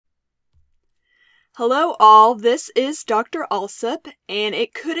Hello all, this is Dr. Alsop, and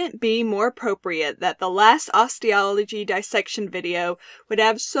it couldn't be more appropriate that the last osteology dissection video would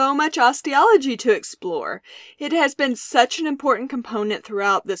have so much osteology to explore. It has been such an important component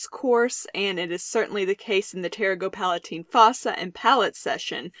throughout this course, and it is certainly the case in the Pterygopalatine Fossa and Palate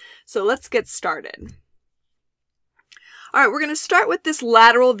session, so let's get started. Alright, we're going to start with this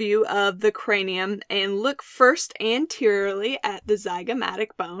lateral view of the cranium and look first anteriorly at the zygomatic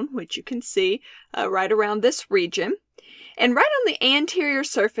bone, which you can see right around this region. And right on the anterior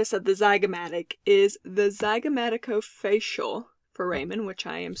surface of the zygomatic is the zygomaticofacial foramen, which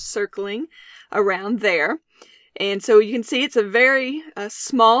I am circling around there. And so you can see it's a very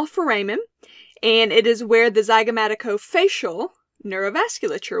small foramen, and it is where the zygomaticofacial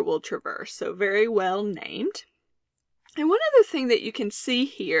neurovasculature will traverse, so very well named. And one other thing that you can see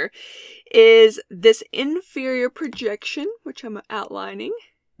here is this inferior projection, which I'm outlining.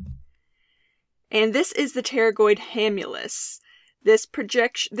 And this is the pterygoid hamulus. This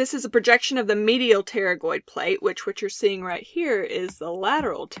is a projection of the medial pterygoid plate, which what you're seeing right here is the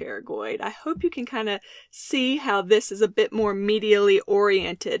lateral pterygoid. I hope you can kind of see how this is a bit more medially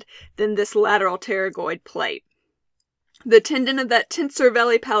oriented than this lateral pterygoid plate. The tendon of that tensor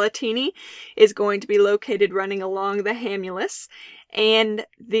veli palatini is going to be located running along the hamulus, and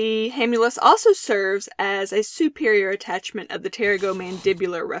the hamulus also serves as a superior attachment of the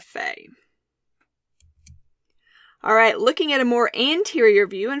pterygomandibular raphe. Alright, looking at a more anterior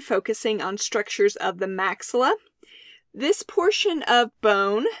view and focusing on structures of the maxilla, this portion of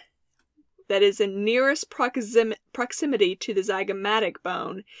bone that is in nearest proximity to the zygomatic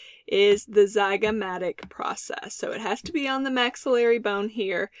bone is the zygomatic process. So it has to be on the maxillary bone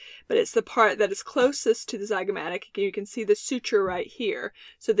here, but it's the part that is closest to the zygomatic. You can see the suture right here.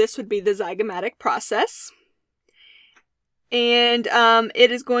 So this would be the zygomatic process. And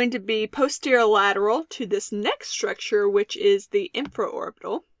it is going to be posterolateral to this next structure, which is the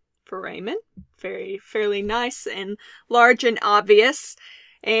infraorbital foramen. Fairly nice and large and obvious.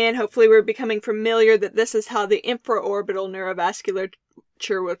 And hopefully we're becoming familiar that this is how the infraorbital neurovasculature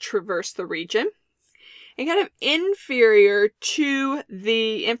will traverse the region. And kind of inferior to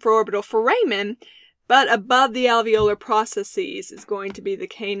the infraorbital foramen, but above the alveolar processes, is going to be the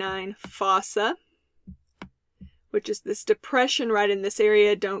canine fossa, which is this depression right in this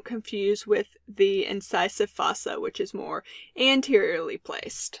area. Don't confuse with the incisive fossa, which is more anteriorly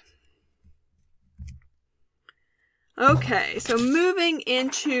placed. Okay, so moving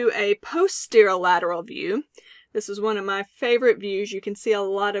into a posterolateral view. This is one of my favorite views. You can see a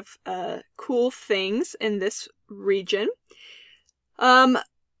lot of cool things in this region. So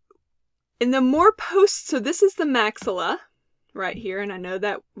this is the maxilla right here, and I know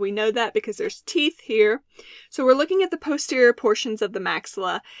that we know that because there's teeth here. So we're looking at the posterior portions of the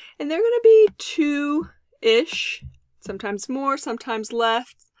maxilla, and they're going to be two-ish, sometimes more, sometimes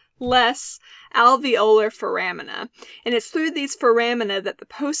less alveolar foramina. And it's through these foramina that the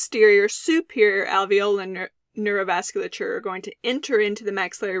posterior superior alveolar neurovasculature are going to enter into the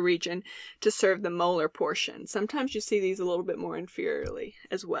maxillary region to serve the molar portion. Sometimes you see these a little bit more inferiorly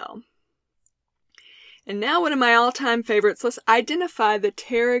as well. And now one of my all-time favorites, let's identify the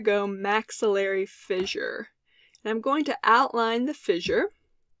pterygomaxillary fissure. And I'm going to outline the fissure,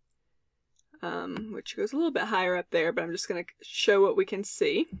 which goes a little bit higher up there, but I'm just going to show what we can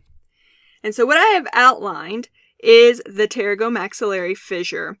see. And so what I have outlined is the pterygomaxillary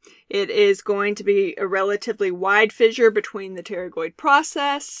fissure. It is going to be a relatively wide fissure between the pterygoid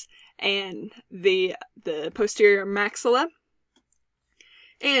process and the posterior maxilla.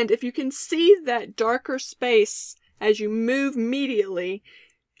 And if you can see that darker space as you move medially,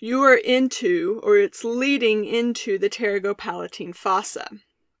 you are into, or it's leading into, the Pterygopalatine fossa.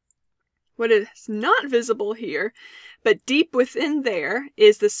 What is not visible here, but deep within there,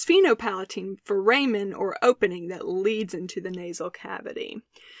 is the sphenopalatine foramen, or opening, that leads into the nasal cavity.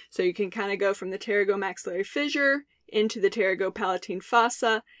 So you can kind of go from the pterygomaxillary fissure into the Pterygopalatine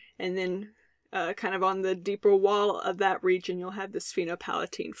fossa, and then kind of on the deeper wall of that region, you'll have the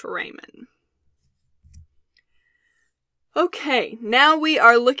sphenopalatine foramen. Okay, now we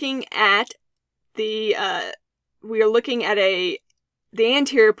are looking at the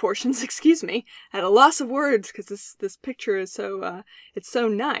anterior portions, excuse me, at a loss of words because this picture is so, it's so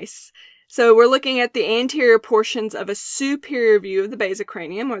nice. So we're looking at the anterior portions of a superior view of the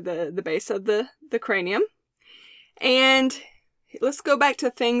basicranium, or the base of the cranium. And let's go back to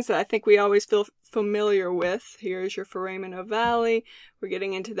things that I think we always feel familiar with. Here's your foramen ovale. We're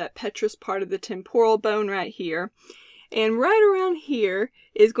getting into that petrous part of the temporal bone right here. And right around here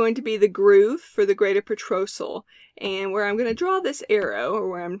is going to be the groove for the greater petrosal. And where I'm going to draw this arrow, or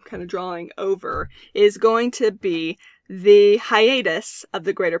where I'm kind of drawing over, is going to be the hiatus of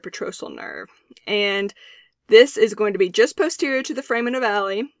the greater petrosal nerve. And this is going to be just posterior to the foramen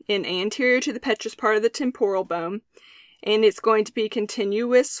ovale and anterior to the petrous part of the temporal bone. And it's going to be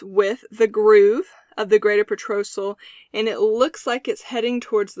continuous with the groove of the greater petrosal. And it looks like it's heading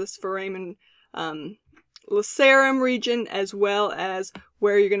towards this foramen lacerum region, as well as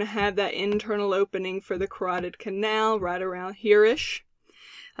where you're going to have that internal opening for the carotid canal right around here-ish,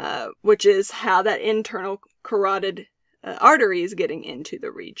 which is how that internal carotid artery is getting into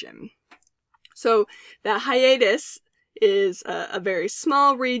the region. So that hiatus is a very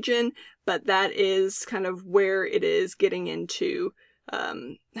small region, but that is kind of where it is getting into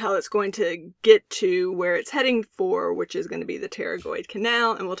how it's going to get to where it's heading for, which is going to be the pterygoid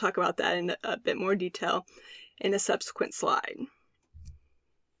canal, and we'll talk about that in a bit more detail in a subsequent slide.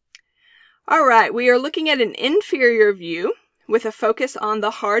 All right, we are looking at an inferior view with a focus on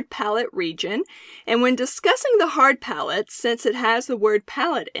the hard palate region, and when discussing the hard palate, since it has the word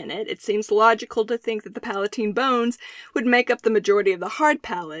palate in it, it seems logical to think that the palatine bones would make up the majority of the hard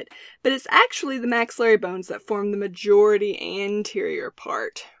palate, but it's actually the maxillary bones that form the majority anterior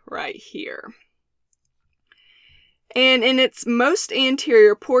part right here. And in its most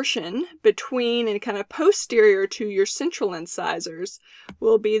anterior portion, between and kind of posterior to your central incisors,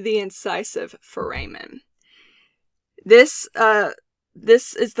 will be the incisive foramen. This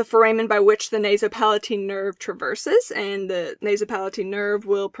is the foramen by which the nasopalatine nerve traverses, and the nasopalatine nerve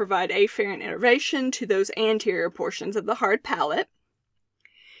will provide afferent innervation to those anterior portions of the hard palate.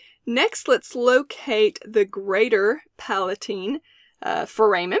 Next, let's locate the greater palatine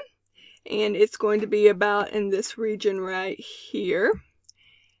foramen, and it's going to be about in this region right here.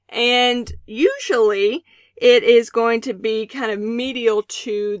 And usually it is going to be kind of medial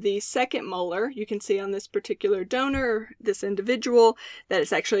to the second molar. You can see on this particular donor, this individual, that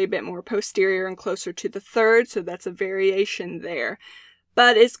it's actually a bit more posterior and closer to the third, so that's a variation there.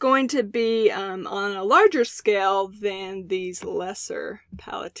 But it's going to be on a larger scale than these lesser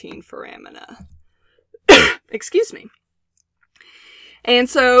palatine foramina. Excuse me. And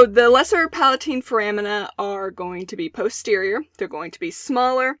so the lesser palatine foramina are going to be posterior, they're going to be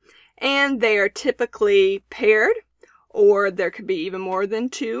smaller, and they are typically paired, or there could be even more than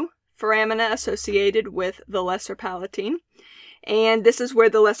two foramina associated with the lesser palatine. And this is where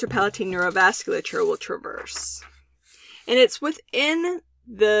the lesser palatine neurovasculature will traverse. And it's within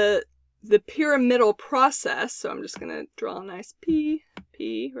the pyramidal process, so I'm just going to draw a nice P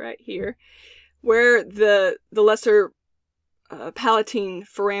right here, where the lesser palatine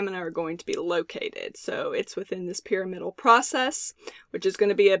foramina are going to be located. So it's within this pyramidal process, which is going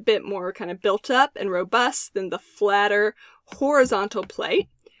to be a bit more kind of built up and robust than the flatter horizontal plate,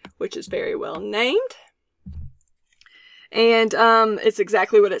 which is very well named. And it's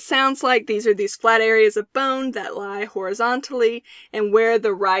exactly what it sounds like. These are these flat areas of bone that lie horizontally and where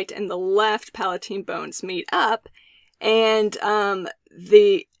the right and the left palatine bones meet up. And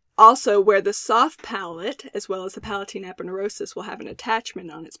also where the soft palate, as well as the palatine aponeurosis, will have an attachment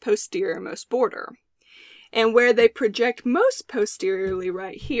on its posterior-most border. And where they project most posteriorly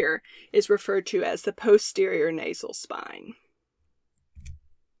right here is referred to as the posterior nasal spine.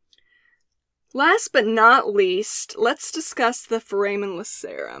 Last but not least, let's discuss the foramen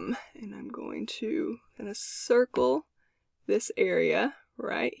lacerum. And I'm going to kind of circle this area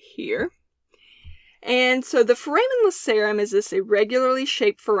right here. And so the foramen lacerum is this irregularly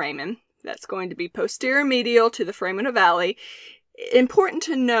shaped foramen that's going to be posterior medial to the foramen ovale. Important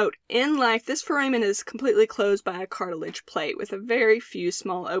to note, in life, this foramen is completely closed by a cartilage plate with a very few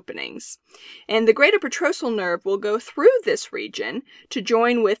small openings. And the greater petrosal nerve will go through this region to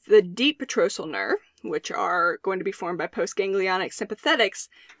join with the deep petrosal nerve, which are going to be formed by postganglionic sympathetics,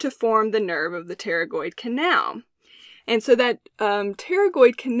 to form the nerve of the pterygoid canal. And so that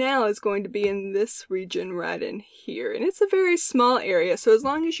pterygoid canal is going to be in this region right in here. And it's a very small area, so as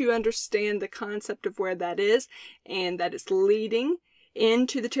long as you understand the concept of where that is, and that it's leading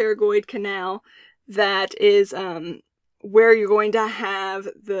into the pterygoid canal, that is where you're going to have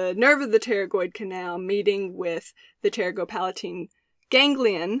the nerve of the pterygoid canal meeting with the pterygopalatine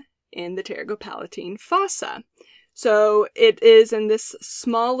ganglion in the Pterygopalatine Fossa. So it is in this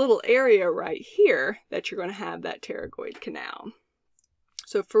small little area right here that you're going to have that pterygoid canal.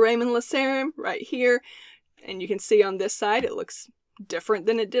 So foramen lacerum right here, and you can see on this side it looks different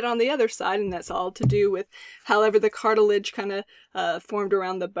than it did on the other side, and that's all to do with however the cartilage kind of formed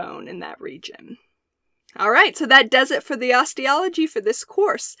around the bone in that region. Alright, so that does it for the osteology for this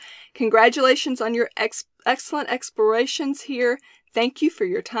course. Congratulations on your excellent explorations here. Thank you for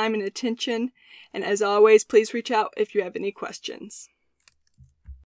your time and attention. And as always, please reach out if you have any questions.